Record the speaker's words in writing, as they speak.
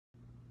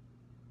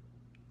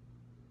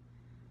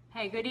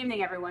Hey, good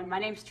evening, everyone. My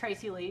name's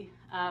Tracy Lee.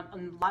 A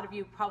lot of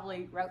you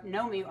probably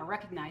know me or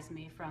recognize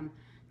me from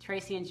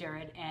Tracy and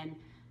Jared, and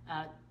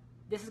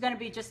this is going to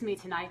be just me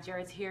tonight.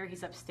 Jared's here,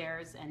 he's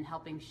upstairs and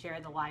helping share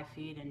the live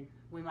feed, and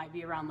we might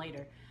be around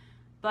later.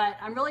 But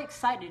I'm really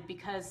excited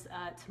because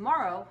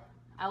tomorrow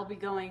I will be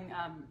going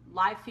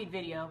live feed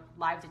video,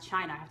 live to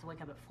China. I have to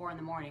wake up at 4 in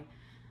the morning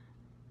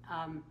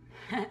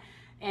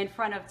in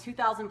front of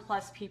 2,000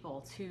 plus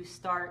people to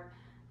start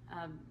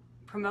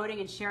promoting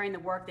and sharing the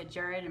work that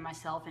Jared and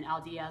myself and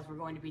Al Diaz were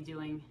going to be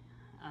doing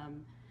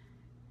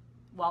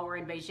while we're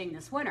in Beijing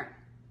this winter.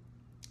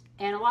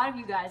 And a lot of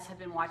you guys have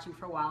been watching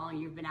for a while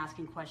and you've been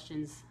asking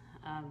questions,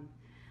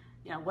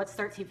 you know, what's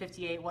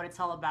 1358, what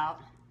it's all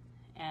about.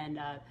 And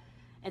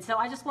so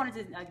I just wanted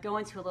to go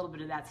into a little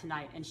bit of that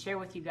tonight and share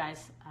with you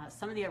guys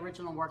some of the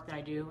original work that I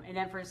do. And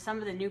then for some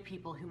of the new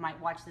people who might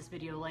watch this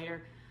video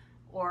later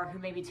or who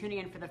may be tuning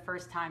in for the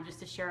first time, just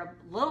to share a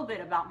little bit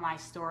about my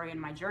story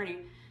and my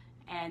journey.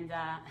 And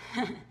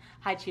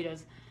hi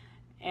Cheetos,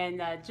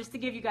 and just to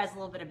give you guys a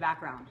little bit of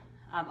background.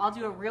 I'll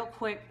do a real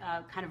quick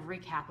kind of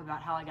recap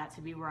about how I got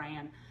to be where I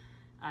am.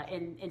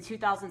 In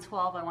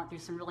 2012, I went through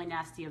some really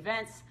nasty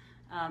events,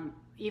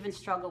 even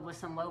struggled with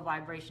some low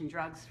vibration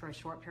drugs for a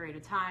short period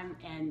of time,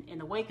 and in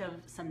the wake of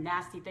some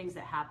nasty things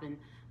that happened,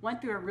 went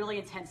through a really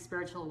intense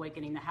spiritual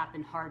awakening that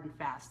happened hard and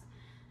fast.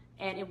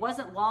 And it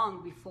wasn't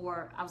long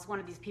before I was one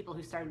of these people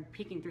who started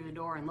peeking through the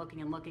door and looking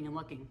and looking and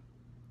looking.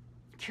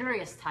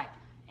 Curious type.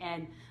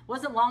 And it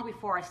wasn't long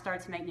before I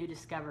started to make new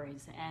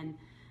discoveries. And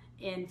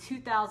in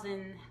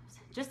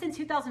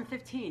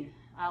 2015,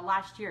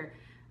 last year,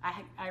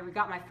 I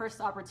got my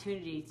first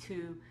opportunity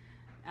to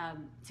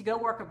go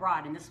work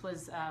abroad. And this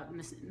was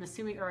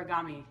Masumi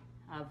Uragami,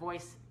 a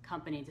voice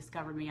company,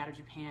 discovered me out of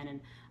Japan.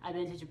 And I've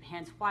been to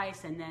Japan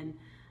twice, and then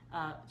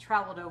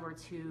traveled over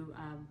to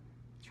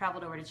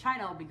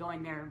China. I'll be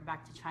going there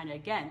back to China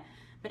again.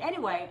 But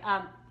anyway,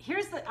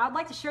 I'd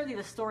like to share with you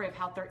the story of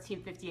how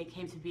 1358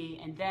 came to be,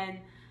 and then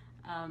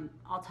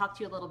I'll talk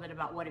to you a little bit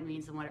about what it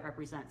means and what it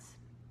represents.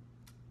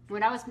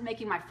 When I was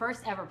making my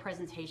first ever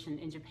presentation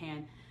in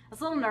Japan, I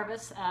was a little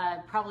nervous,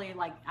 probably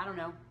like, I don't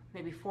know,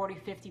 maybe 40,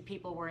 50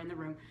 people were in the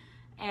room.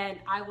 And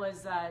I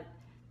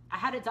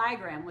had a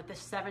diagram with the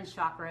 7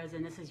 chakras,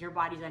 and this is your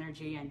body's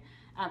energy. And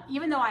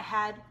even though I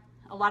had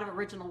a lot of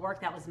original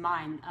work that was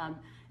mine,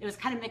 it was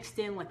kind of mixed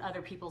in with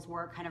other people's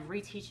work, kind of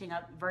reteaching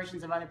up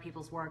versions of other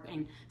people's work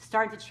and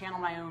starting to channel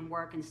my own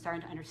work and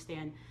starting to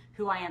understand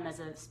who I am as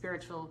a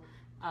spiritual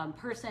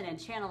person and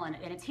channel and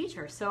a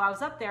teacher. So I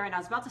was up there and I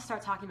was about to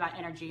start talking about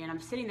energy, and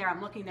I'm sitting there, I'm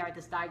looking there at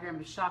this diagram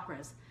of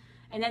chakras,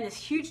 and then this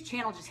huge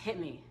channel just hit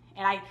me.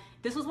 And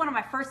this was one of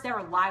my first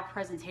ever live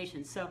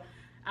presentations. So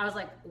I was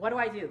like, what do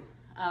I do?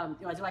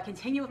 Do I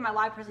continue with my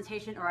live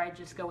presentation, or I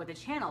just go with the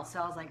channel? So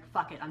I was like,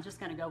 fuck it, I'm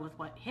just gonna go with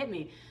what hit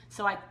me.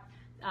 So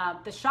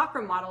the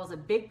chakra model was a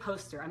big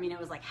poster. I mean, it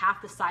was like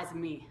half the size of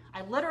me.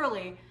 I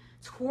literally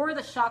tore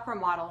the chakra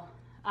model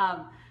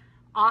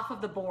off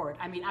of the board.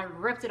 I mean, I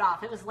ripped it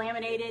off. It was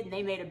laminated, and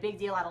they made a big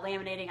deal out of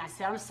laminating. I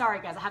said, I'm sorry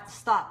guys, I have to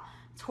stop.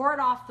 Tore it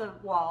off the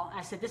wall.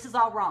 I said, this is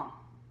all wrong.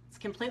 It's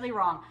completely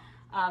wrong.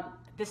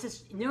 This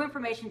is new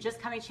information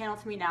just coming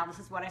channeled to me now. This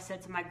is what I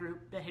said to my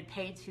group that had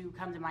paid to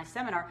come to my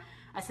seminar.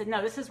 I said,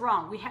 no, this is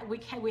wrong. We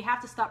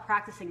have to stop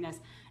practicing this.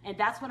 And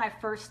that's when I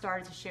first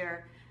started to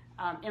share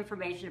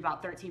information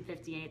about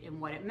 1358 and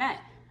what it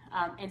meant.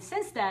 And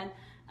since then,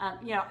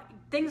 you know,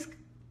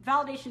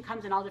 validation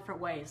comes in all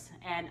different ways.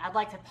 And I'd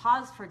like to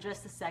pause for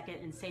just a second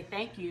and say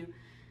thank you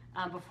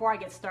before I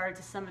get started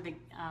to some of the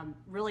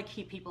really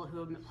key people who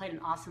have played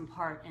an awesome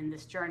part in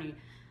this journey.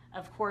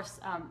 Of course,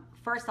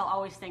 first I'll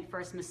always thank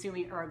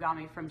Masumi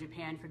Uragami from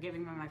Japan for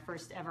giving me my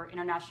first ever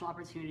international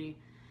opportunity.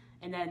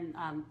 And then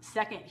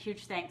second,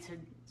 huge thanks to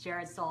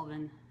Jared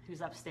Sullivan,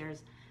 who's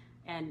upstairs.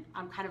 And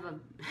I'm kind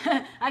of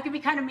I can be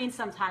kind of mean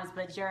sometimes,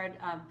 but Jared,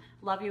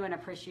 love you and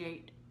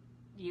appreciate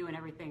you and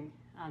everything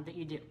that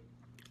you do.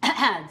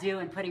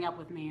 And putting up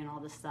with me and all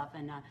this stuff,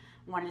 and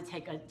wanted to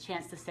take a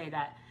chance to say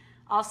that.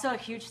 Also, a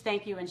huge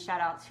thank you and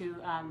shout out to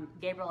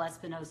Gabriel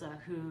Espinoza,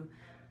 who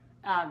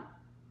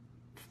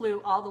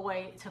flew all the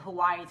way to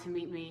Hawaii to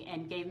meet me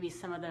and gave me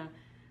some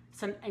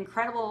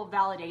incredible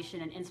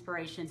validation and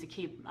inspiration to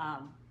keep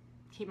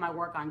my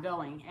work on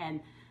going.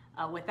 And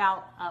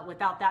without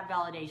that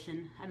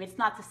validation, I mean, it's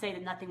not to say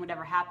that nothing would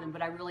ever happen,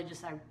 but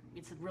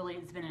it's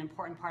been an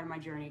important part of my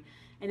journey.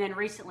 And then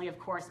recently, of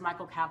course,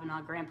 Michael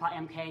Kavanaugh, Grandpa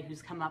MK,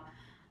 who's come up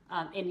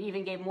and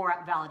even gave more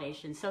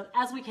validation. So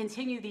as we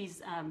continue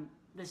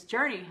this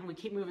journey and we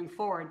keep moving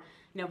forward,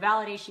 you know,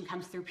 validation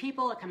comes through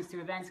people, it comes through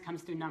events, it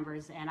comes through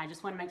numbers, and I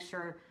just want to make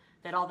sure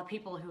that all the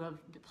people who have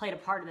played a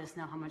part of this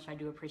know how much I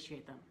do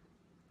appreciate them.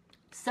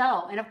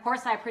 So, and of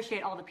course, I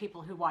appreciate all the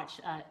people who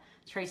watch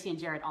Tracy and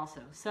Jared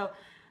also. So,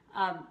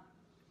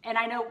 and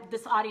I know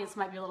this audience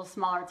might be a little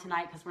smaller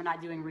tonight because we're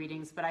not doing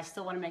readings, but I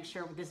still want to make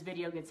sure this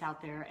video gets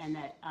out there, and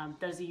that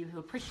those of you who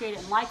appreciate it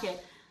and like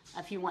it,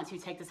 if you want to,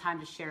 take the time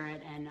to share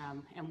it and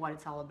what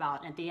it's all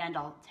about. And at the end,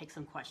 I'll take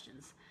some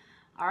questions.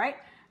 All right?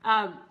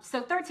 So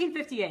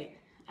 1358.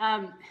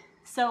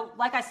 So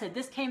like I said,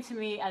 this came to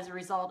me as a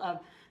result of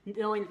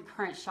knowing the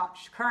current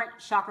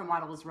chakra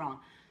model was wrong.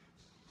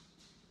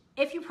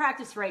 If you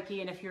practice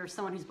Reiki, and if you're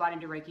someone who's bought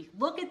into Reiki,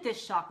 look at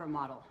this chakra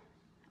model,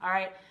 all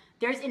right?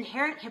 There's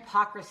inherent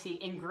hypocrisy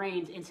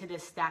ingrained into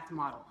this stacked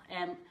model.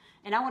 And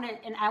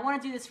I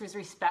want to do this as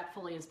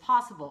respectfully as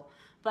possible,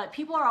 but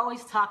people are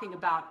always talking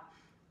about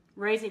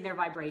raising their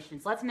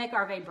vibrations. Let's make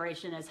our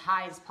vibration as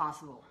high as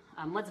possible.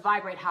 Let's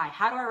vibrate high.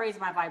 How do I raise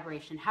my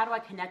vibration? How do I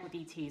connect with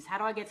ETs? How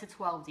do I get to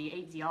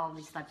 12D, 8D, all of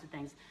these types of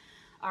things?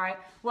 All right.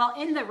 Well,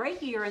 in the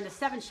Reiki or in the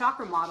 7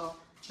 chakra model,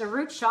 the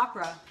root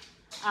chakra,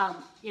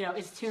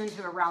 is tuned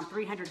to around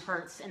 300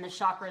 hertz, and the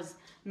chakras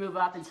move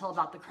up until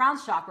about the crown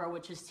chakra,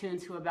 which is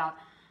tuned to about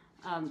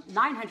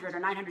 900 or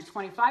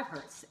 925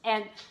 hertz.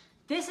 And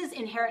this is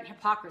inherent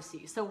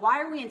hypocrisy. So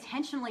why are we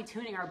intentionally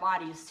tuning our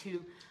bodies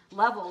to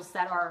levels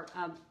that are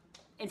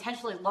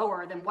intentionally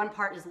lower than one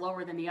part is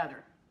lower than the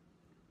other?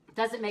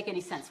 Doesn't make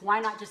any sense.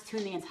 Why not just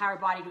tune the entire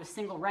body to a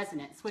single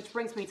resonance? Which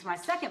brings me to my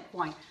second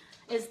point,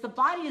 is the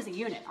body is a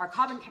unit. Our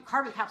carbon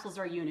capsules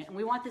are a unit, and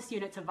we want this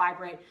unit to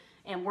vibrate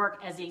and work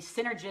as a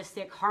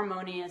synergistic,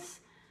 harmonious,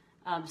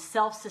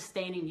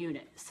 self-sustaining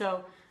unit.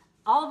 So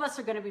all of us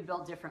are going to be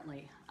built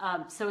differently.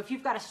 So if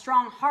you've got a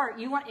strong heart,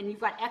 and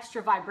you've got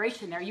extra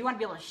vibration there, you want to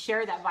be able to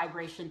share that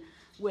vibration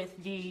with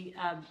the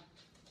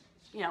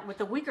with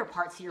the weaker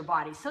parts of your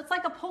body. So it's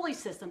like a pulley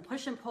system,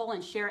 push and pull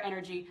and share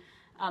energy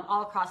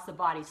all across the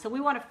body. So we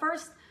want to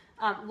first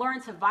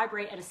learn to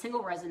vibrate at a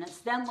single resonance,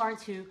 then learn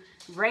to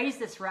raise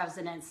this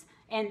resonance.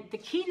 And the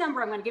key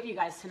number I'm going to give you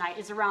guys tonight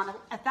is around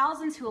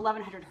 1,000 to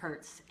 1,100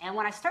 hertz. And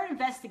when I started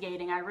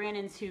investigating, I ran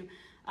into,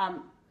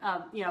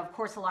 of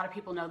course, a lot of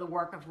people know the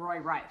work of Roy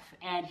Rife.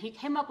 And he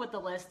came up with the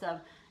list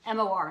of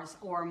MORs,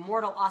 or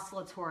mortal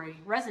oscillatory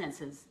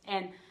resonances.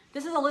 And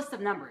this is a list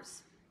of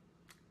numbers.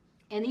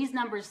 And these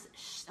numbers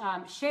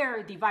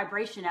share the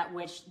vibration at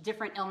which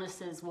different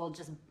illnesses will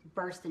just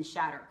burst and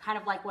shatter. Kind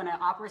of like when an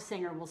opera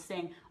singer will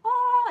sing,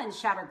 oh, and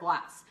shatter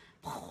glass.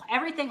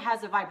 Everything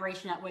has a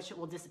vibration at which it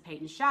will dissipate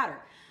and shatter.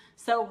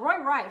 So Roy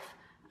Rife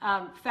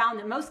found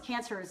that most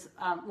cancers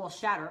will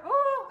shatter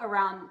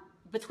around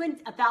between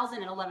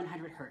 1,000 and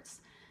 1,100 hertz.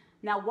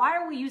 Now, why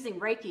are we using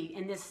Reiki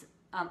in this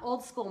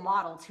old school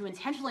model to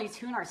intentionally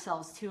tune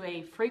ourselves to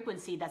a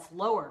frequency that's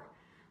lower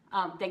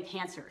than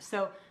cancer?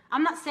 So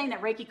I'm not saying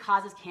that Reiki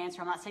causes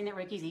cancer. I'm not saying that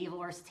Reiki is evil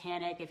or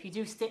satanic. If you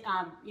do,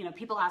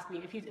 people ask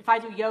me, if I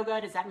do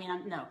yoga, does that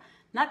mean no?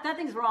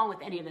 Nothing's wrong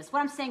with any of this. What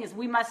I'm saying is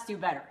we must do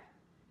better.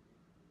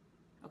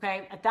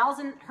 Okay,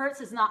 1,000 hertz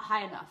is not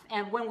high enough.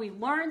 And when we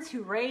learn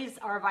to raise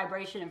our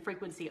vibration and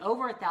frequency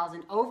over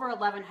 1,000, over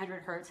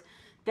 1,100 hertz,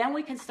 then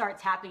we can start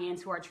tapping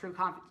into our true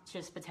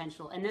conscious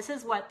potential. And this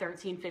is what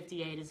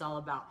 1358 is all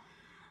about.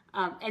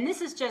 And this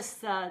is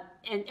just,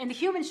 and the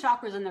human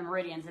chakras and the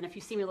meridians, and if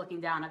you see me looking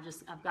down,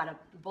 I've got a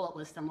bullet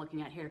list I'm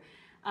looking at here.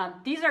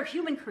 These are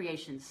human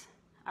creations,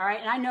 all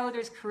right? And I know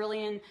there's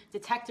Carillion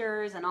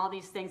detectors and all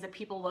these things that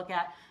people look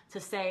at to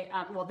say,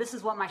 well, this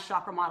is what my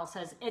chakra model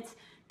says. It's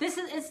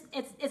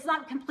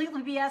not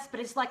completely BS, but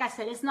it's like I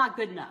said, it's not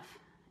good enough.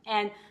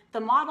 And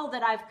the model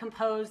that I've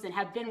composed and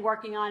have been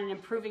working on and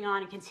improving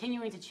on and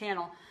continuing to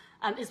channel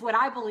is what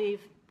I believe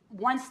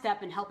one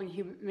step in helping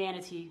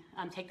humanity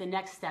take the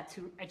next step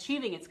to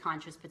achieving its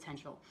conscious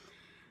potential.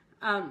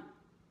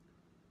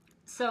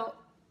 So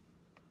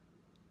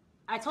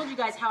I told you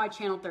guys how I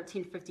channeled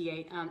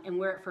 1358 and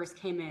where it first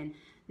came in.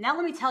 Now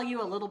let me tell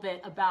you a little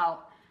bit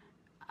about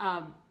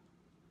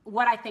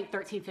what I think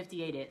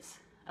 1358 is.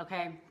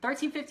 Okay,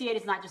 1358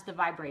 is not just a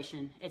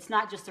vibration. It's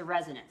not just a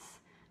resonance.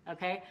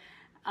 Okay,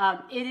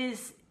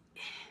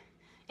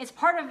 it's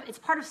part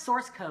of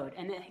source code,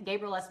 and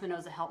Gabriel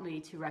Espinosa helped me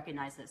to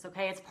recognize this.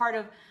 Okay, it's part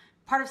of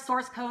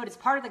source code. It's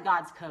part of the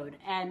God's code,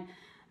 and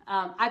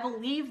I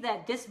believe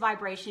that this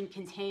vibration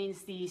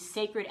contains the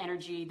sacred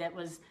energy that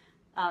was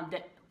of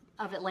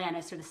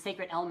Atlantis, or the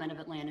sacred element of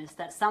Atlantis,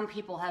 that some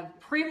people have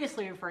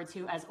previously referred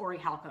to as Ori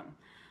Halcom.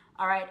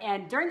 All right,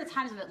 and during the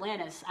times of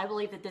Atlantis, I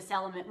believe that this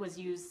element was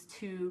used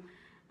to,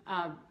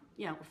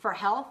 for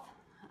health,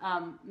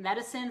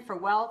 medicine, for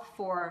wealth,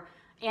 for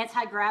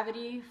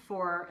anti-gravity,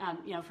 for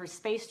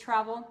space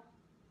travel,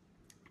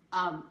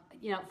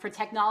 for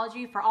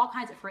technology, for all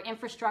kinds of, for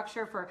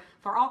infrastructure,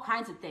 for all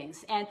kinds of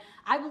things. And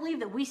I believe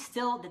that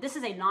that this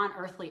is a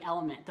non-earthly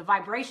element. The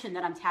vibration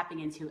that I'm tapping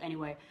into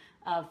anyway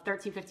of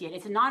 1358,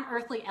 it's a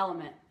non-earthly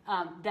element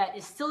that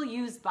is still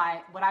used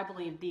by what I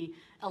believe the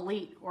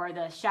elite or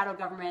the shadow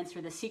governments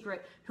or the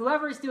secret,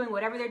 whoever is doing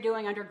whatever they're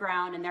doing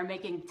underground, and they're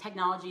making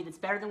technology that's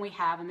better than we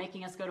have and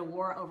making us go to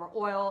war over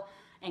oil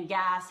and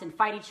gas and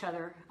fight each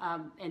other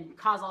and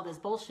cause all this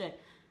bullshit.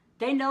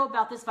 They know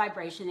about this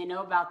vibration. They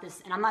know about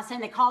this. And I'm not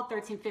saying they call it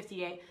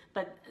 1358,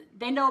 but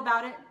they know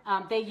about it.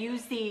 They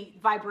use the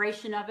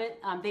vibration of it.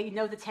 They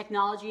know the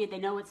technology. They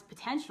know its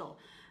potential.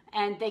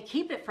 And they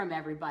keep it from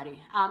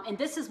everybody. And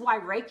this is why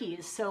Reiki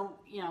is so,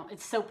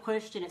 it's so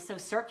pushed and it's so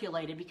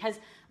circulated, because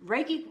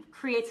Reiki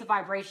creates a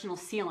vibrational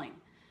ceiling.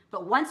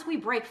 But once we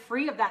break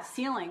free of that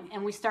ceiling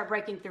and we start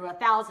breaking through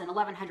 1,000,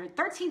 1,100,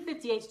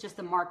 1358 is just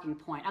a marking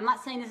point. I'm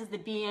not saying this is the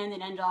be-in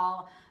and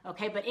end-all,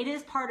 okay, but it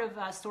is part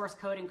of source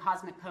code and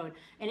cosmic code,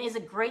 and it is a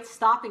great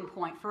stopping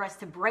point for us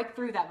to break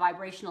through that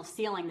vibrational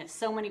ceiling that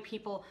so many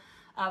people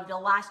of the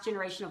last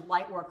generation of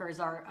light workers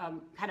are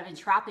kind of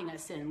entrapping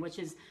us in, which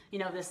is, you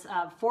know, this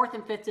fourth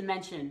and fifth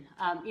dimension.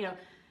 You know,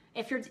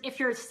 if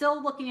you're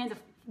still looking into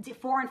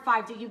 4 and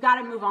 5D, you got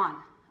to move on.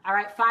 All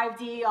right,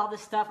 5D, all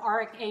this stuff,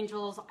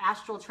 archangels,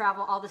 astral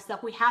travel, all this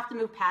stuff. We have to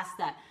move past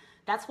that.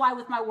 That's why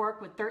with my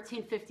work with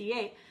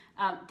 1358,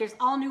 there's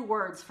all new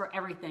words for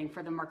everything,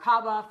 for the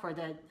Merkaba, for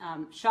the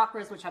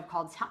chakras, which I've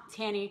called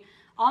Tani,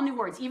 all new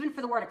words, even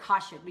for the word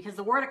Akashic, because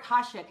the word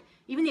Akashic,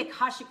 even the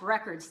Akashic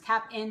records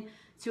tap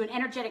into an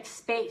energetic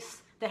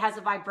space that has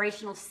a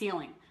vibrational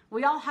ceiling.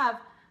 We all have,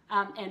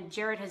 and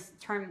Jared has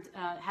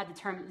had the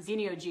term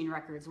Xenogene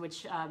records,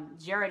 which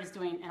Jared is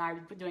doing, and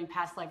I'm doing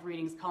past life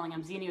readings calling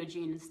them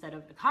Xenogene instead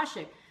of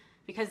Akashic,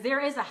 because there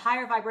is a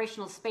higher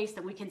vibrational space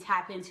that we can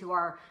tap into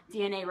our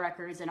DNA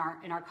records and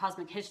our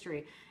cosmic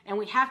history. And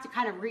we have to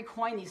kind of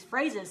recoin these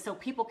phrases so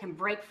people can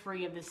break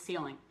free of this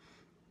ceiling.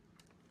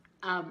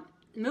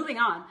 Moving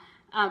on,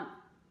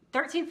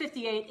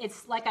 1358,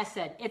 it's like I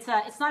said, it's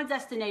not a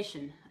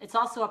destination. It's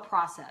also a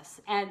process.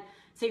 And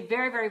it's a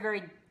very, very,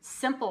 very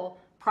simple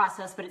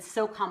process, but it's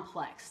so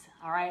complex,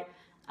 all right?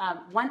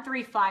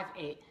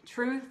 1358,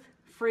 truth,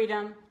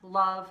 freedom,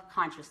 love,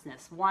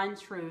 consciousness. 1,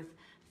 truth,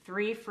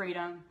 3,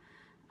 freedom,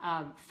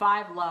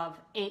 5, love,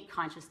 8,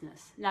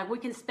 consciousness. Now, we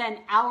can spend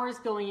hours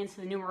going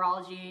into the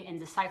numerology and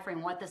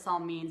deciphering what this all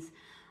means,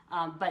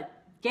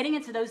 but getting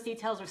into those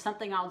details are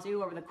something I'll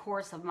do over the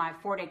course of my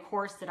 4-day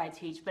course that I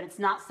teach, but it's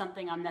not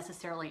something I'm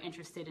necessarily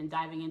interested in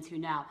diving into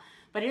now.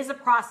 But it is a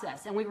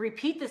process, and we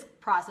repeat this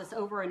process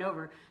over and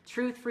over,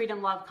 truth,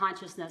 freedom, love,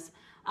 consciousness.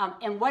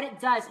 And what it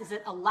does is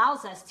it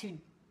allows us to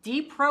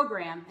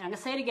deprogram, and I'm going to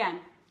say it again,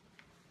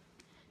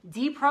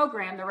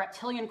 deprogram the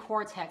reptilian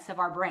cortex of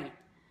our brain.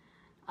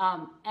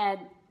 And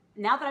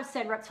now that I've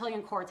said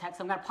reptilian cortex,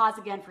 I'm going to pause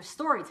again for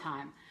story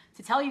time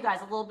to tell you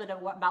guys a little bit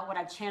about what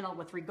I've channeled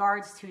with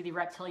regards to the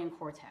reptilian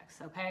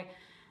cortex, okay?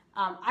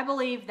 I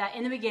believe that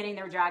in the beginning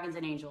there were dragons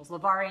and angels,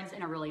 Lavarians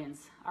and Aurelians,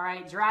 all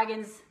right?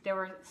 Dragons, there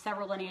were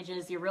several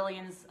lineages, the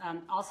Aurelians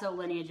also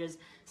lineages.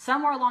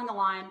 Somewhere along the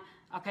line,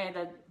 okay,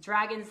 the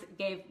dragons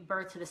gave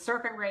birth to the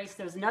serpent race.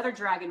 There was another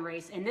dragon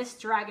race, and this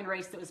dragon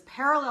race that was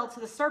parallel to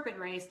the serpent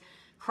race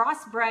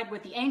crossbred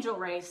with the angel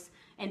race,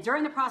 and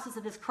during the process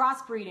of this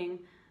crossbreeding,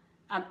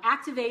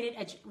 activated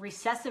a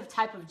recessive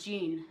type of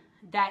gene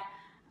that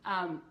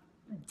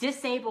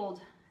disabled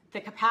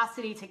the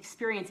capacity to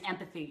experience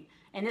empathy.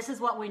 And this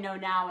is what we know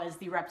now as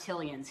the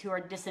reptilians, who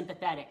are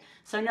disempathetic.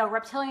 So no,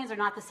 reptilians are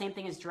not the same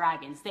thing as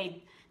dragons.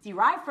 They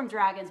derive from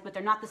dragons, but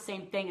they're not the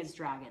same thing as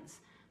dragons.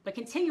 But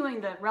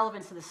continuing the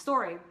relevance of the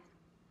story,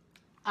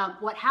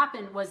 what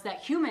happened was that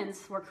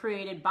humans were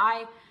created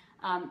by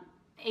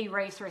a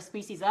race or a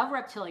species of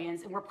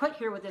reptilians, and were put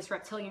here with this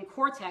reptilian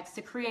cortex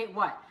to create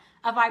what?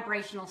 A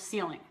vibrational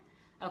ceiling,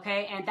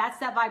 okay? And that's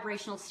that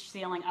vibrational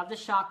ceiling of the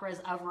chakras,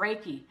 of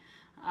Reiki,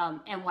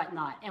 and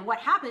whatnot. And what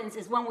happens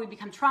is when we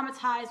become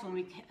traumatized, when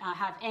we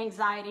have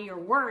anxiety or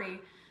worry,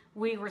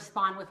 we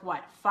respond with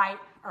what? Fight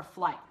or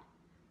flight.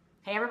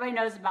 Okay, everybody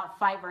knows about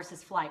fight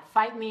versus flight.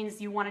 Fight means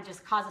you want to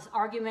just cause this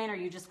argument, or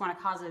you just want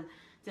to cause a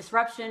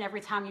disruption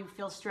every time you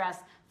feel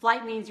stressed.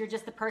 Flight means you're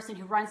just the person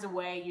who runs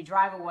away, you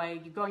drive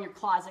away, you go in your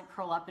closet,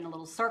 curl up in a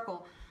little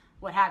circle,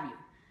 what have you.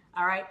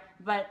 All right?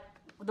 But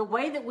the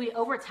way that we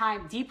over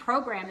time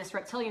deprogram this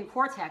reptilian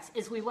cortex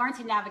is we learn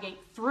to navigate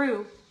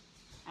through,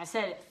 I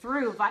said it,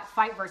 through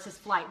fight versus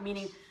flight,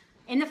 meaning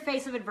in the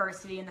face of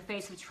adversity, in the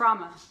face of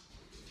trauma.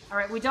 All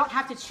right, we don't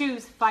have to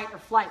choose fight or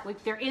flight.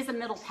 There is a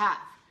middle path.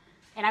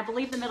 And I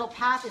believe the middle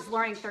path is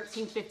learning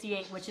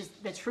 1358, which is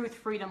the truth,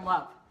 freedom,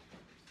 love.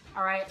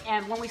 All right,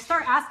 and when we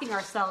start asking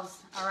ourselves,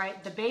 all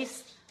right, the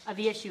base of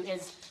the issue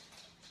is,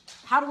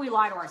 how do we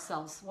lie to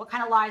ourselves? What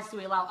kind of lies do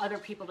we allow other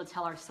people to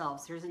tell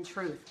ourselves? Here's in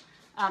truth.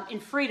 In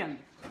freedom,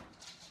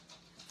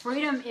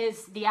 freedom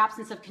is the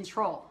absence of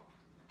control.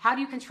 How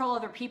do you control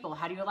other people?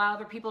 How do you allow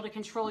other people to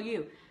control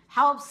you?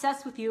 How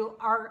obsessed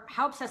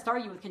are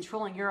you with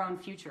controlling your own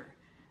future?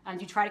 Do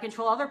you try to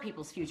control other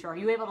people's future? Are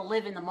you able to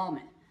live in the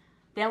moment?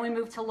 Then we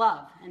move to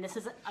love, and this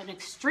is an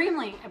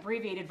extremely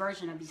abbreviated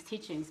version of these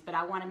teachings, but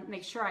I want to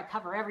make sure I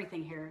cover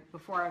everything here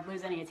before I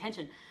lose any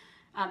attention.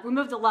 We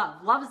move to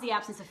love. Love is the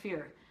absence of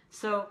fear.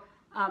 So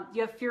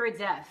you have fear of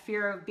death,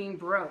 fear of being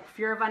broke,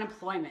 fear of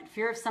unemployment,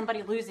 fear of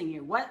somebody losing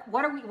you. What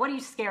are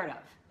you scared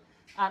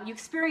of? You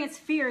experience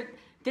fear.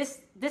 This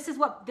is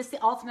the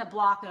ultimate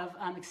block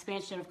of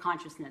expansion of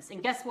consciousness.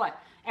 And guess what?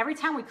 Every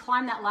time we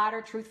climb that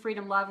ladder, truth,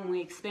 freedom, love, and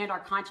we expand our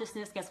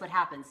consciousness, guess what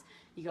happens?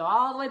 You go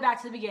all the way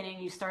back to the beginning,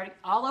 you start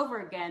all over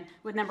again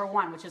with number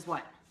 1, which is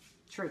what?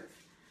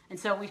 Truth. And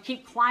so we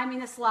keep climbing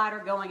this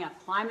ladder, going up,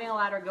 climbing a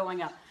ladder,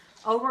 going up,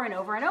 over and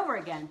over and over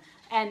again.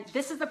 And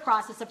this is the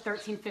process of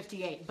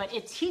 1358. But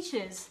it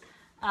teaches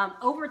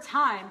over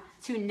time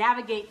to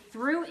navigate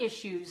through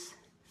issues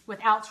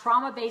without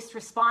trauma-based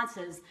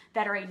responses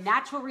that are a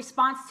natural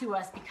response to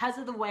us because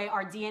of the way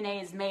our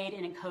DNA is made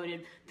and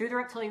encoded through the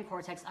reptilian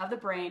cortex of the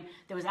brain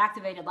that was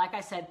activated, like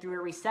I said, through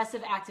a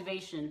recessive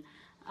activation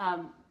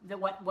that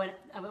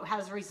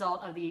as a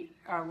result of the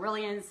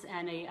Aurelians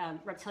and a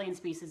reptilian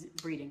species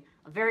breeding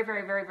a very,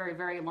 very, very, very,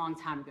 very long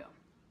time ago.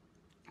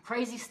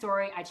 Crazy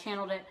story. I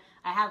channeled it.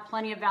 I have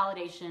plenty of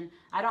validation.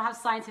 I don't have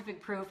scientific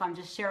proof. I'm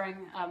just sharing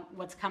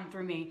what's come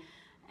through me,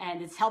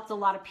 and it's helped a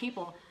lot of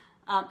people.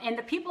 And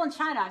the people in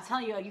China, I'm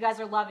telling you, you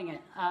guys are loving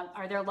it,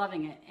 or they're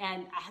loving it.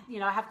 And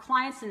I have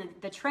clients, and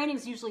the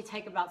trainings usually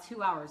take about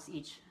 2 hours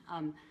each.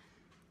 And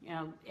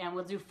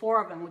we'll do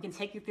 4 of them. We can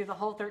take you through the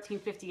whole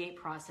 1358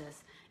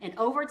 process. And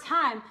over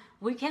time,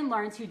 we can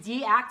learn to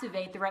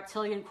deactivate the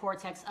reptilian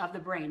cortex of the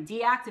brain.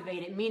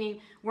 Deactivate it, meaning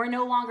we're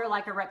no longer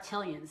like our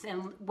reptilians.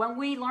 And when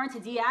we learn to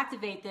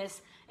deactivate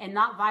this and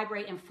not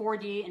vibrate in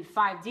 4D and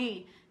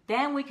 5D,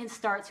 then we can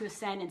start to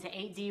ascend into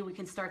 8D. We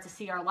can start to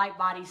see our light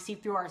bodies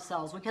seep through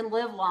ourselves. We can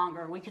live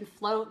longer. We can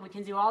float. We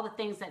can do all the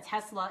things that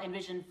Tesla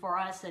envisioned for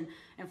us and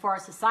for our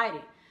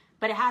society.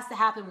 But it has to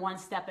happen one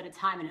step at a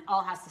time, and it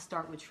all has to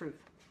start with truth.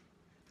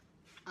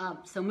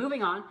 So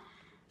moving on,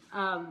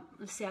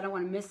 let's see, I don't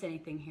want to miss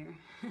anything here.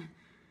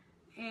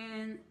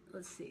 And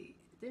let's see.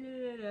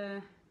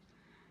 A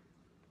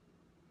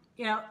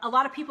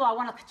lot of people, I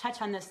want to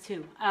touch on this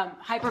too.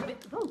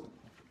 Hypervigilance.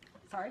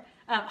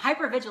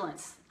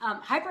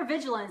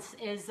 Hypervigilance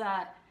is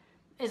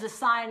a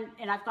sign,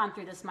 and I've gone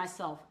through this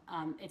myself.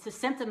 It's a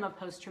symptom of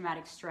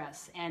post-traumatic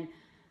stress. And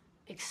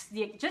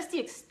just the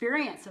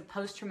experience of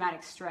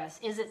post-traumatic stress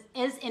is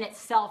in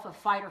itself a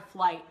fight or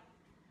flight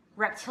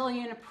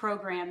reptilian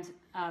programmed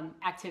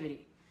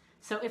activity.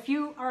 So if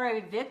you are a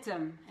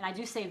victim, and I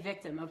do say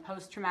victim, of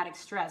post-traumatic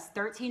stress,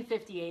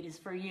 1358 is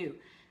for you.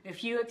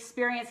 If you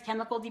experience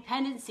chemical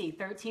dependency,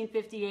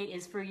 1358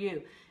 is for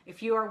you.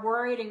 If you are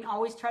worried and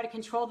always try to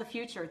control the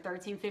future,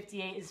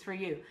 1358 is for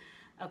you.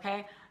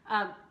 Okay?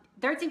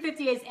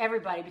 1358 is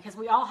everybody, because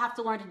we all have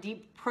to learn to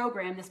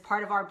deprogram this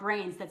part of our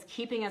brains that's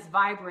keeping us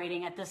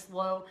vibrating at this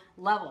low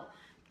level.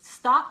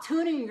 Stop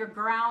tuning your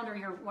ground, or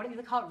your, what do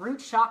you call it, root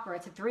chakra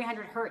to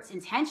 300 hertz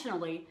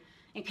intentionally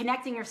and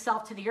connecting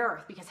yourself to the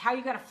earth, because how are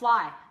you going to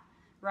fly,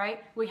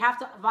 right? We have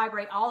to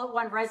vibrate all at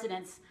one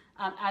resonance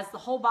as the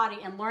whole body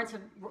and learn to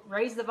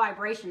raise the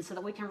vibration so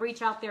that we can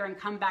reach out there and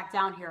come back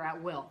down here at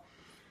will.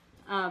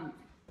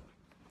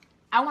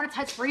 I want to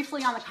touch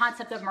briefly on the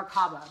concept of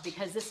Merkaba,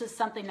 because this is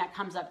something that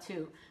comes up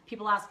too.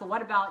 People ask, well,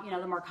 what about, the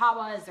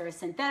Merkaba? Is there a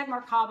synthetic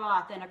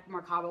Merkaba, authentic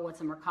Merkaba?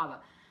 What's a Merkaba?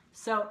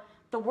 So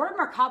the word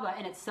Merkaba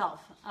in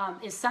itself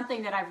is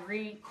something that I've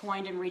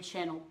recoined and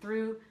rechanneled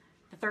through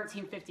the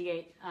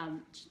 1358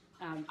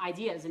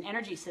 ideas and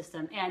energy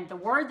system. And the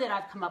word that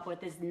I've come up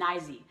with is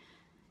Naisi.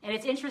 And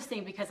it's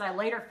interesting because I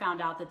later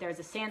found out that there's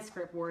a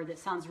Sanskrit word that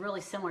sounds really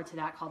similar to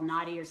that called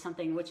Nadi or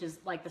something, which is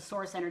like the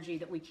source energy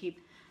that we keep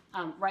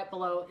right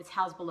below, it's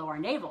housed below our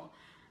navel.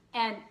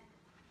 And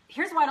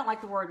here's why I don't like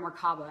the word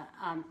Merkaba.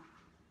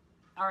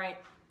 All right,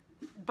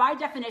 by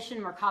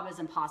definition, Merkaba is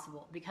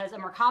impossible, because a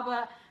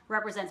Merkaba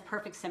represents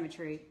perfect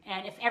symmetry.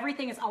 And if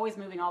everything is always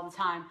moving all the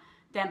time,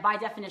 then by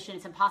definition,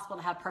 it's impossible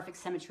to have perfect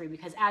symmetry,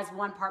 because as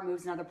one part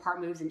moves, another part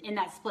moves, and in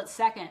that split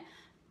second,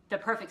 the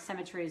perfect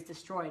symmetry is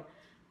destroyed.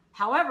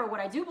 However, what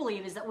I do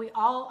believe is that we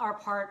all are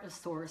part of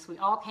Source. We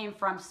all came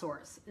from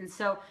Source. And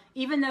so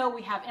even though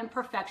we have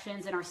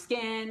imperfections in our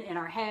skin, in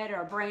our head,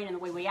 our brain, and the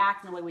way we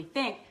act, and the way we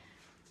think,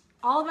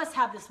 all of us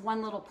have this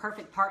one little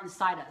perfect part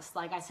inside us,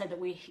 like I said, that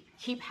we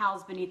keep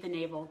housed beneath the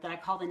navel, that I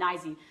call the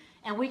Naisi.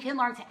 And we can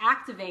learn to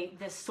activate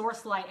this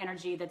Source light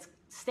energy that's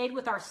stayed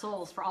with our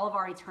souls for all of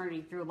our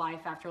eternity through life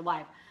after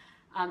life.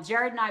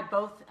 Jared and I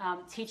both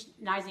teach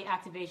Naisi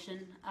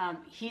activation.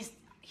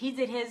 He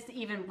did his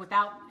even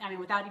without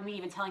me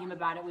even telling him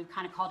about it. We've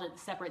kind of called it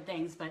separate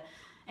things,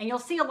 and you'll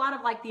see a lot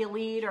of like the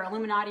elite or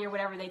Illuminati or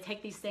whatever, they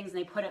take these things and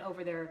they put it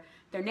over their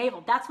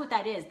navel. That's what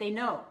that is. They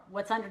know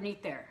what's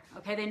underneath there.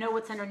 Okay, they know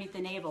what's underneath the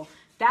navel.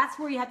 That's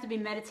where you have to be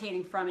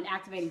meditating from and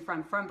activating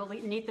from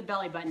beneath the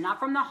belly button, not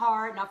from the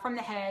heart, not from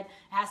the head.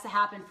 It has to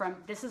happen from,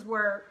 this is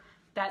where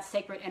that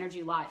sacred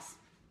energy lies.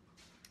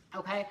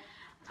 Okay,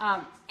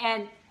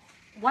 and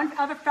one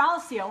other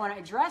fallacy I want to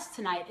address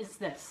tonight is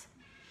this.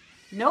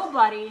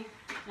 Nobody,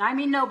 and I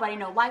mean nobody,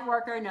 no light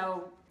worker,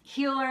 no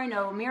healer,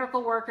 no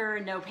miracle worker,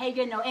 no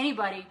pagan, no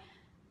anybody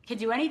can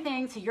do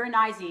anything to your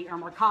Naisi or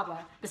Merkaba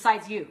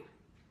besides you.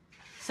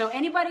 So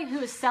anybody who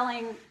is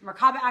selling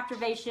Merkaba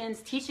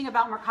activations, teaching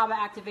about Merkaba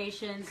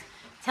activations,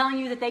 telling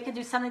you that they can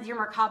do something to your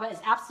Merkaba is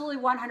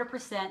absolutely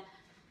 100%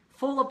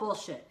 full of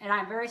bullshit. And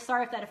I'm very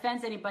sorry if that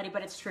offends anybody,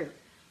 but it's true.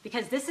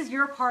 Because this is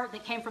your part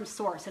that came from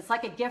Source. It's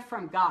like a gift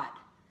from God.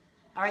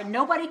 All right,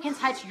 nobody can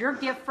touch your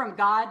gift from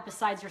God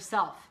besides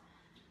yourself.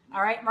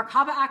 All right,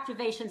 Merkaba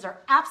activations are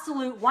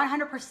absolute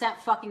 100%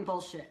 fucking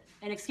bullshit.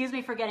 And excuse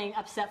me for getting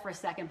upset for a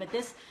second, but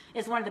this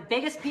is one of the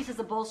biggest pieces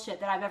of bullshit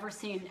that I've ever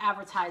seen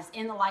advertised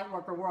in the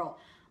lightworker world.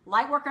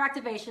 Lightworker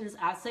activations,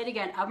 I'll say it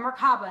again, of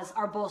Merkabas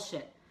are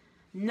bullshit.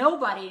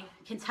 Nobody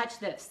can touch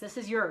this. This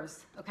is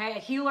yours, okay? A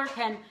healer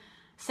can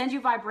send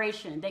you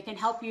vibration. They can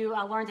help you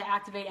learn to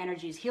activate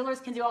energies. Healers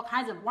can do all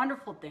kinds of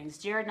wonderful things.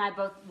 Jared and I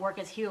both work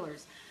as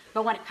healers.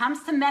 But when it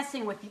comes to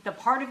messing with the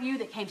part of you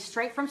that came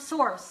straight from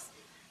source,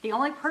 the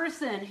only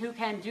person who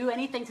can do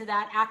anything to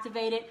that,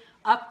 activate it,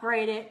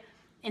 upgrade it,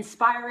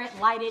 inspire it,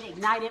 light it,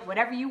 ignite it,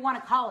 whatever you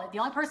want to call it, the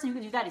only person who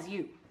can do that is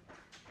you.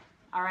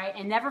 All right?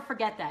 And never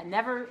forget that.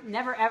 Never,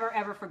 ever,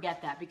 ever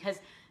forget that, because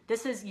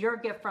this is your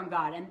gift from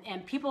God.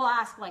 And people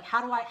ask, like,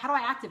 how do I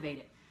activate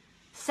it?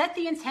 Set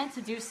the intent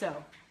to do so.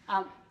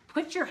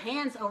 Put your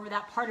hands over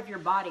that part of your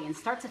body and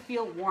start to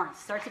feel warmth,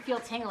 start to feel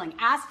tingling.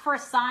 Ask for a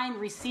sign,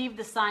 receive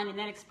the sign, and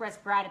then express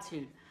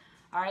gratitude.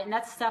 All right? And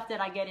that's stuff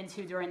that I get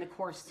into during the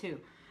course too.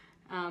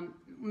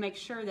 Make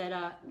sure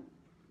that...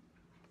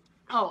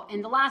 Oh,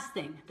 and the last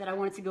thing that I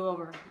wanted to go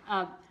over,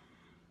 I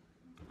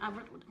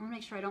want to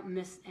make sure I don't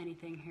miss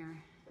anything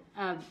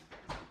here.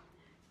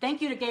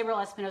 Thank you to Gabriel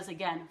Espinosa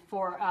again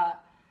for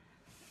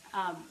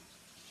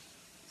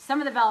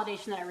some of the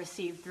validation that I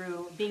received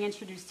through being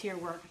introduced to your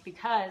work,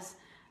 because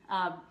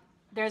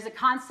there's a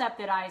concept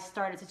that I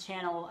started to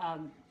channel,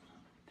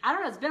 I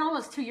don't know, it's been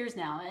almost 2 years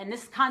now, and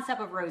this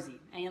concept of Rosie.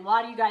 And a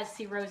lot of you guys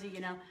see Rosie, you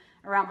know,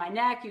 around my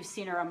neck, you've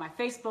seen her on my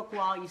Facebook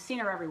wall, you've seen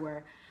her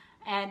everywhere.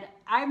 And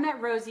I met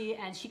Rosie,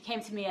 and she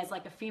came to me as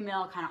like a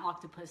female kind of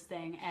octopus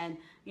thing. And,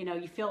 you know,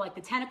 you feel like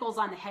the tentacles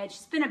on the head.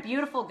 She's been a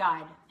beautiful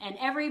guide. And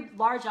every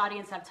large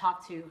audience I've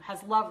talked to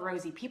has loved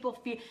Rosie. People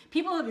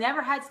who've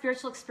never had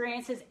spiritual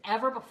experiences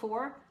ever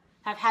before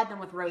have had them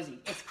with Rosie.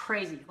 It's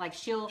crazy. Like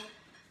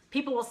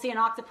people will see an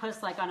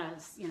octopus like on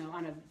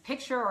a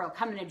picture, or it'll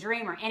come in a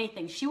dream or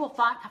anything. She will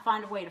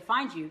find a way to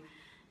find you.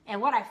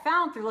 And what I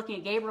found through looking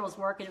at Gabriel's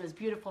work, and it was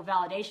beautiful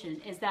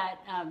validation, is that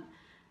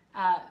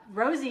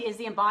Rosie is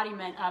the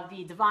embodiment of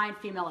the divine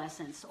female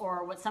essence,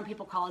 or what some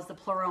people call as the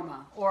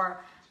pleroma,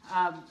 or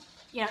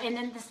you know,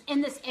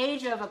 in this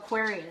age of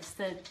Aquarius,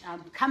 the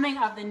coming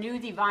of the new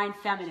divine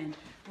feminine,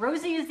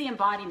 Rosie is the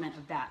embodiment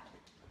of that.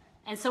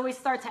 And so we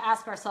start to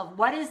ask ourselves,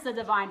 what is the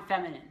divine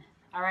feminine?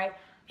 All right,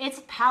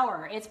 it's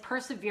power, it's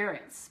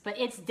perseverance, but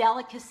it's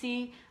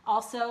delicacy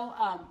also.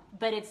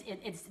 But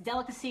it's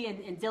delicacy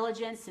and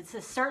diligence. It's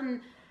a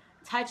certain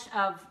touch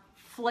of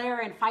flair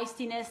and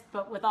feistiness,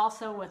 but with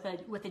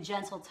a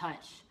gentle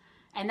touch.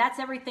 And that's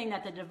everything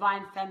that the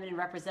divine feminine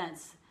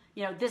represents.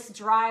 You know, this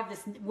drive,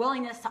 this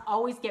willingness to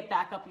always get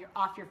back up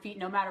off your feet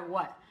no matter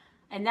what.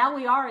 And now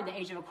we are in the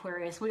age of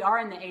Aquarius. We are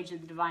in the age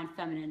of the divine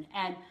feminine.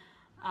 And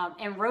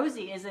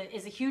Rosie is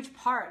a huge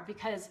part,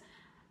 because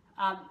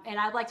and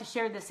I'd like to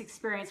share this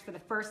experience for the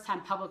first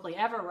time publicly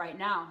ever right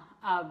now.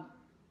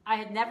 I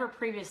had never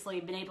previously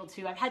been able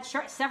to. I've had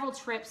several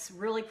trips,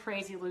 really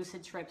crazy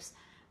lucid trips,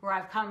 where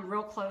I've come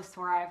real close to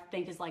where I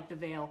think is like the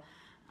veil.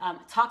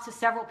 Talked to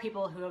several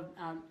people who have,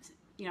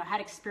 you know,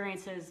 had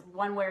experiences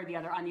one way or the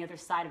other on the other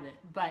side of it.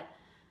 But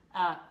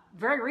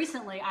very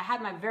recently, I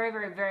had my very,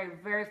 very, very,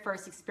 very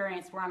first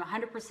experience where I'm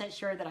 100%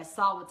 sure that I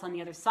saw what's on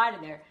the other side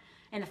of there.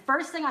 And the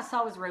first thing I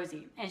saw was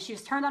Rosie, and she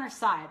was turned on her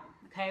side,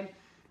 okay?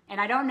 And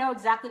I don't know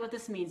exactly what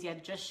this means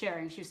yet, just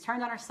sharing. She was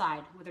turned on her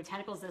side with her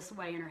tentacles this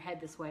way and her head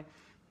this way.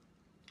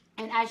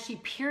 And as she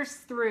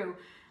pierced through,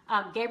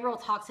 Gabriel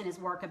talks in his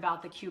work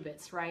about the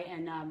qubits, right?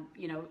 And,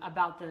 you know,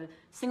 about the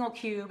single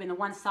cube in the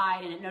one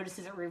side, and it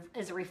notices it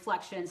is a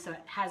reflection, so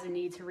it has a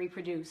need to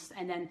reproduce.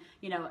 And then,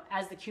 you know,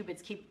 as the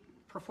qubits keep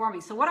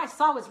performing. So what I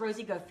saw was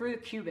Rosie go through a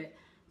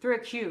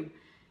cube,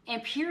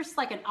 and pierce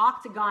like an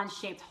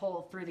octagon-shaped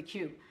hole through the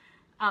cube.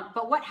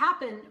 But what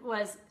happened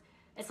was,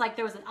 it's like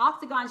there was an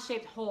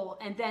octagon-shaped hole,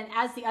 and then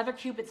as the other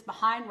qubits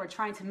behind were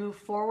trying to move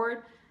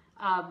forward,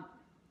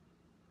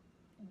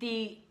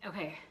 the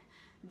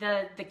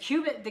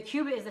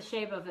qubit is the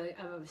shape of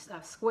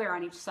a square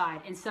on each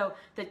side, and so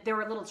there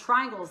were little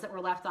triangles that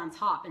were left on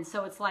top, and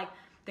so it's like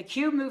the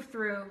cube moved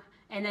through,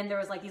 and then there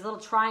was like these little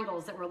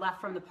triangles that were left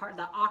from the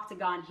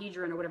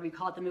octagonhedron, or whatever you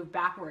call it, to move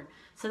backward,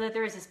 so that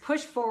there was this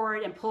push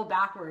forward and pull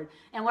backward.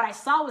 And what I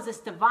saw was this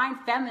divine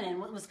feminine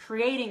was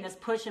creating this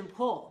push and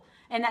pull,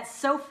 and that's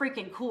so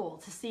freaking cool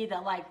to see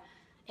that, like,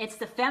 it's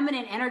the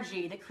feminine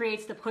energy that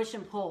creates the push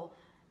and pull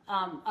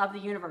of the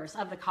universe,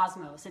 of the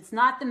cosmos. It's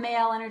not the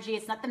male energy,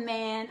 it's not the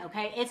man,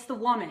 okay? It's the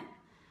woman,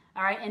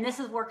 all right? And this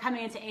is, we're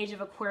coming into age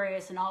of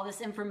Aquarius, and all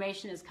this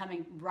information is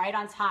coming right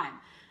on time.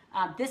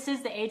 This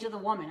is the age of the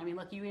woman. I mean,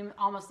 look, you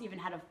almost even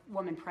had a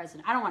woman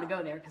president. I don't want to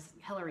go there because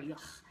Hillary,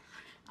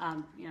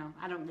 you know,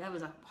 that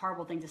was a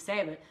horrible thing to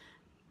say,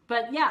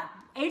 but yeah,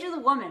 age of the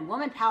woman,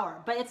 woman power.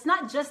 But it's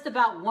not just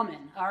about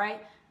woman, all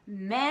right?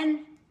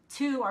 Men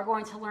too are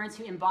going to learn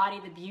to embody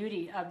the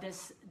beauty of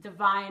this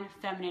divine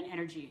feminine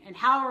energy. And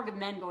how are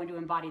men going to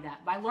embody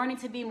that? By learning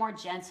to be more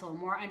gentle,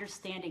 more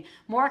understanding,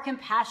 more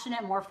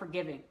compassionate, more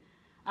forgiving,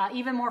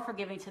 even more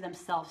forgiving to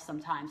themselves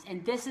sometimes.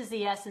 And this is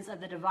the essence of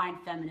the divine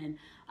feminine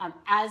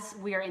as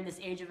we are in this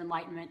age of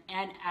enlightenment,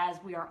 and as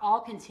we are all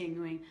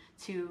continuing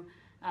to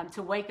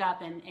wake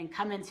up and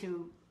come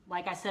into,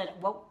 like I said,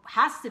 what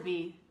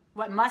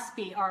must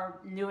be our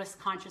newest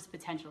conscious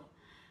potential.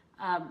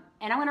 And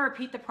I'm going to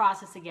repeat the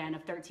process again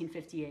of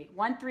 1358.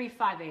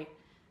 1358.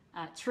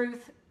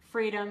 Truth,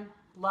 freedom,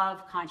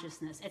 love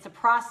consciousness. It's a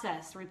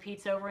process,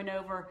 repeats over and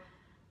over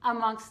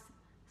amongst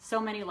so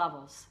many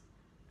levels.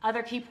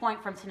 Other key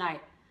point from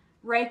tonight,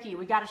 Reiki,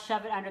 we got to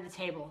shove it under the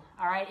table,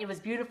 all right? It was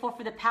beautiful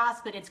for the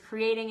past, but it's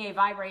creating a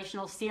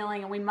vibrational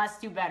ceiling, and we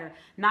must do better.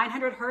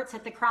 900 hertz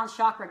at the crown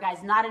chakra,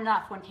 guys, not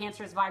enough when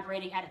cancer is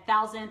vibrating at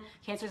 1,000,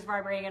 cancer is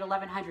vibrating at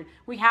 1,100.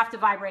 We have to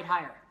vibrate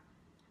higher,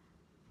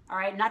 all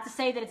right? Not to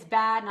say that it's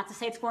bad, not to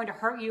say it's going to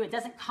hurt you. It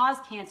doesn't cause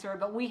cancer,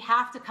 but we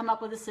have to come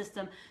up with a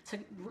system to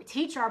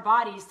teach our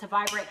bodies to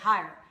vibrate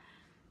higher.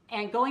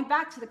 And going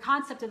back to the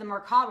concept of the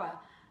Merkaba,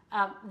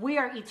 we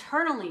are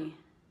eternally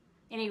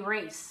in a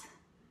race,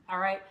 all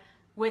right,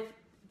 with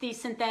the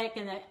synthetic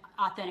and the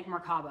authentic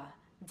Merkaba.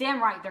 Damn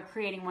right they're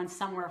creating one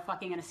somewhere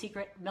fucking in a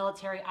secret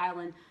military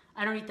island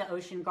underneath the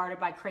ocean guarded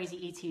by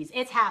crazy ETs.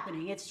 It's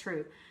happening, it's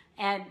true.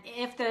 And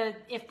if the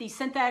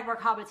synthetic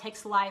Merkaba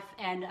takes life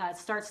and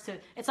starts to,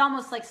 it's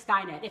almost like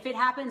Skynet. If it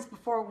happens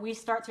before we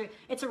start to,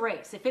 it's a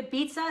race. If it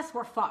beats us,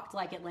 we're fucked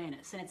like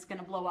Atlantis, and it's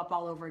gonna blow up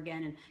all over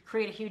again and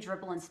create a huge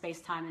ripple in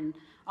space-time and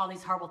all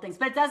these horrible things.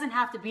 But it doesn't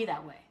have to be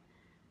that way.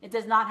 It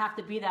does not have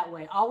to be that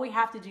way. All we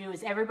have to do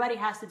is everybody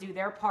has to do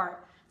their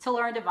part to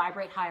learn to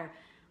vibrate higher.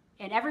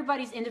 And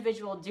everybody's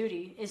individual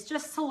duty is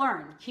just to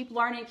learn. Keep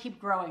learning, keep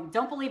growing.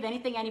 Don't believe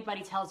anything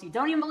anybody tells you.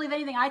 Don't even believe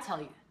anything I tell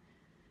you.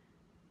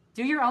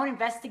 Do your own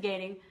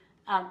investigating.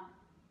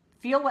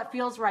 Feel what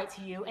feels right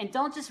to you. And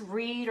don't just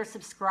read or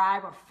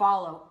subscribe or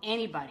follow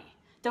anybody.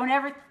 Don't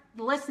ever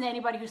listen to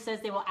anybody who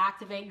says they will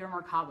activate your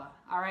Merkaba,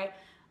 all right?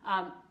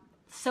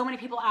 So many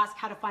people ask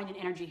how to find an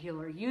energy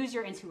healer. Use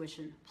your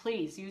intuition.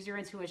 Please use your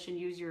intuition.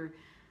 Use your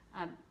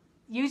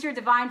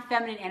divine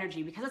feminine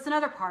energy, because that's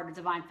another part of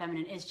divine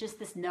feminine is just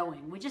this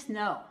knowing. We just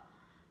know.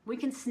 We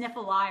can sniff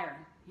a liar.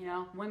 You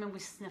know, women, we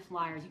sniff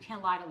liars. You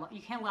can't lie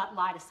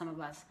to some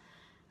of us.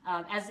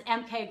 As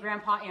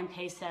Grandpa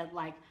MK said,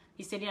 like,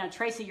 he said, you know,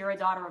 Tracy, you're a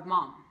daughter of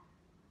mom.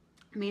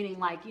 Meaning,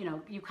 like, you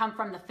know, you come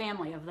from the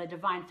family of the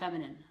divine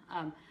feminine.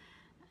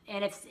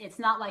 And it's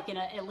not like in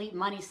an elite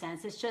money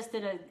sense. It's just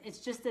in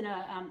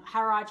a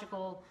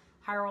hierarchical,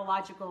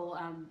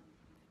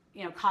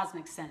 you know,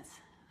 cosmic sense.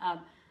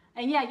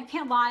 And yeah, you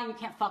can't lie and you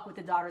can't fuck with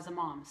the daughters of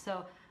mom.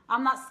 So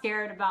I'm not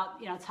scared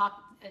about, you know,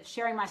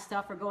 sharing my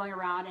stuff or going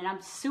around. And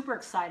I'm super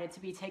excited to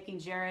be taking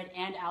Jared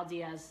and Al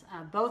Diaz,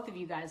 both of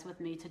you guys, with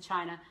me to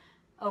China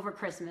over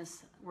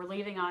Christmas. We're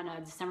leaving on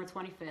December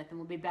 25th, and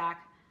we'll be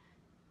back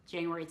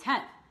January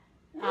 10th.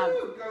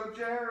 Woo, go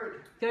Jared.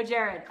 Go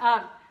Jared.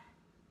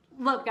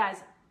 Look,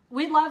 guys,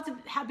 we'd love to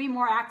be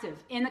more active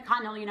in the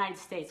continental United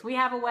States. We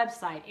have a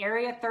website,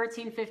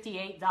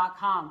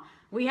 area1358.com.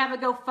 We have a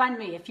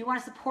GoFundMe. If you want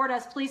to support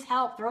us, please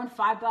help. Throw in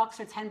 $5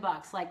 or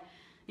 $10. Like,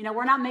 you know,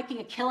 we're not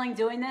making a killing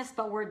doing this,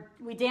 but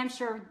we damn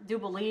sure do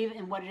believe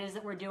in what it is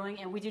that we're doing,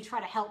 and we do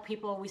try to help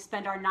people. We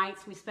spend our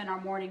nights, we spend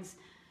our mornings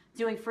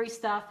doing free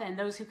stuff, and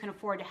those who can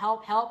afford to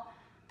help.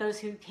 Those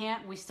who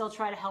can't, we still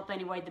try to help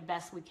anyway the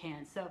best we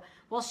can. So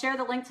we'll share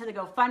the link to the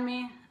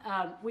GoFundMe.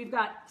 We've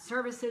got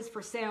services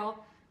for sale,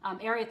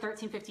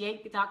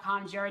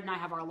 area1358.com. Jared and I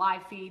have our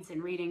live feeds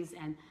and readings.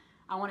 And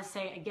I want to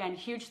say, again,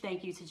 huge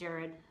thank you to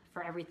Jared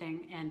for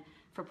everything and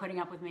for putting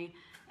up with me.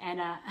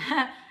 And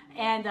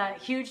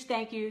huge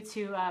thank you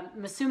to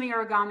Masumi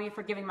Origami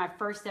for giving my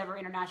first ever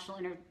international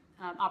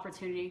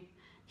opportunity.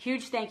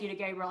 Huge thank you to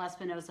Gabriel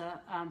Espinoza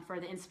for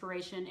the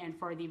inspiration and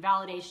for the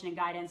validation and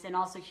guidance. And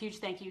also huge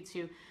thank you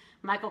to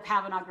Michael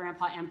Kavanaugh,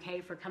 Grandpa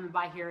MK, for coming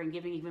by here and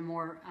giving even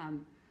more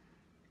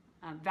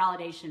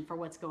validation for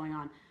what's going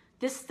on.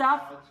 This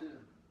stuff.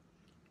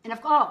 And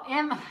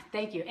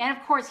thank you. And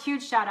of course,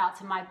 huge shout out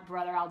to my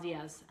brother Al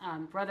Diaz,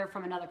 brother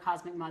from another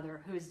cosmic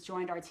mother, who's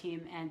joined our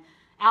team. And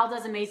Al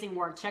does amazing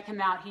work. Check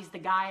him out. He's the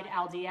guide,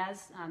 Al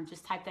Diaz.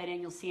 Just type that in,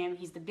 you'll see him.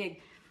 He's the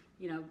big,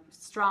 you know,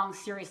 strong,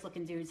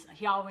 serious-looking dudes.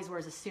 He always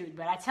wears a suit.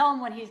 But I tell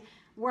him when he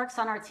works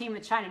on our team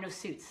in China, no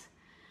suits.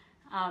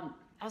 I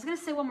was going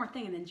to say one more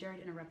thing, and then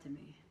Jared interrupted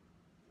me.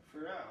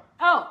 For Al.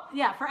 Oh,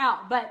 yeah, for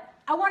Al. But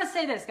I want to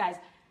say this, guys.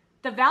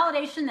 The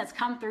validation that's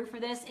come through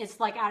for this is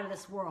like out of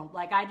this world.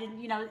 Like I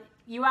didn't, you know,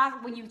 you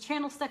ask, when you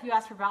channel stuff, you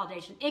ask for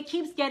validation. It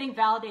keeps getting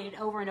validated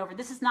over and over.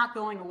 This is not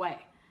going away.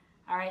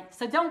 All right?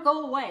 So don't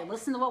go away.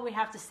 Listen to what we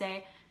have to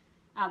say.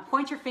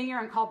 Point your finger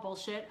and call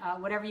bullshit,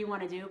 whatever you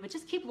want to do. But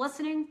just keep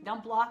listening.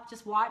 Don't block.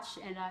 Just watch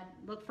and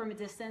look from a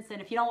distance.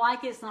 And if you don't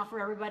like it, it's not for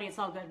everybody. It's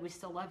all good. We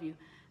still love you.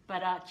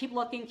 But keep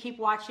looking. Keep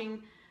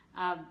watching.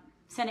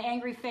 Send an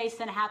angry face.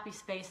 Send a happy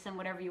face. Send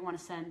whatever you want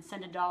to send.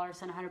 Send $1.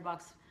 Send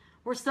 $100.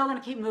 We're still going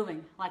to keep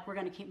moving. Like we're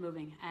going to keep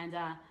moving. And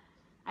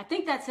I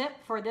think that's it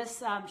for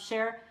this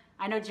share.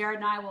 I know Jared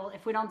and I will,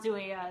 if we don't do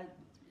a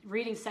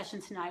reading session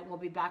tonight, we'll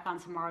be back on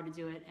tomorrow to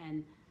do it.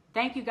 And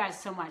thank you guys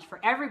so much for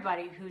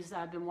everybody who's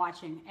been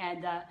watching.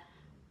 And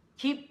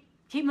keep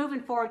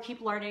moving forward, keep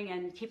learning,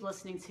 and keep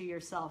listening to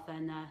yourself.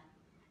 And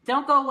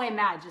don't go away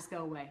mad, just go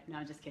away.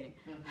 No, just kidding.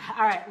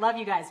 All right, love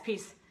you guys.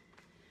 Peace.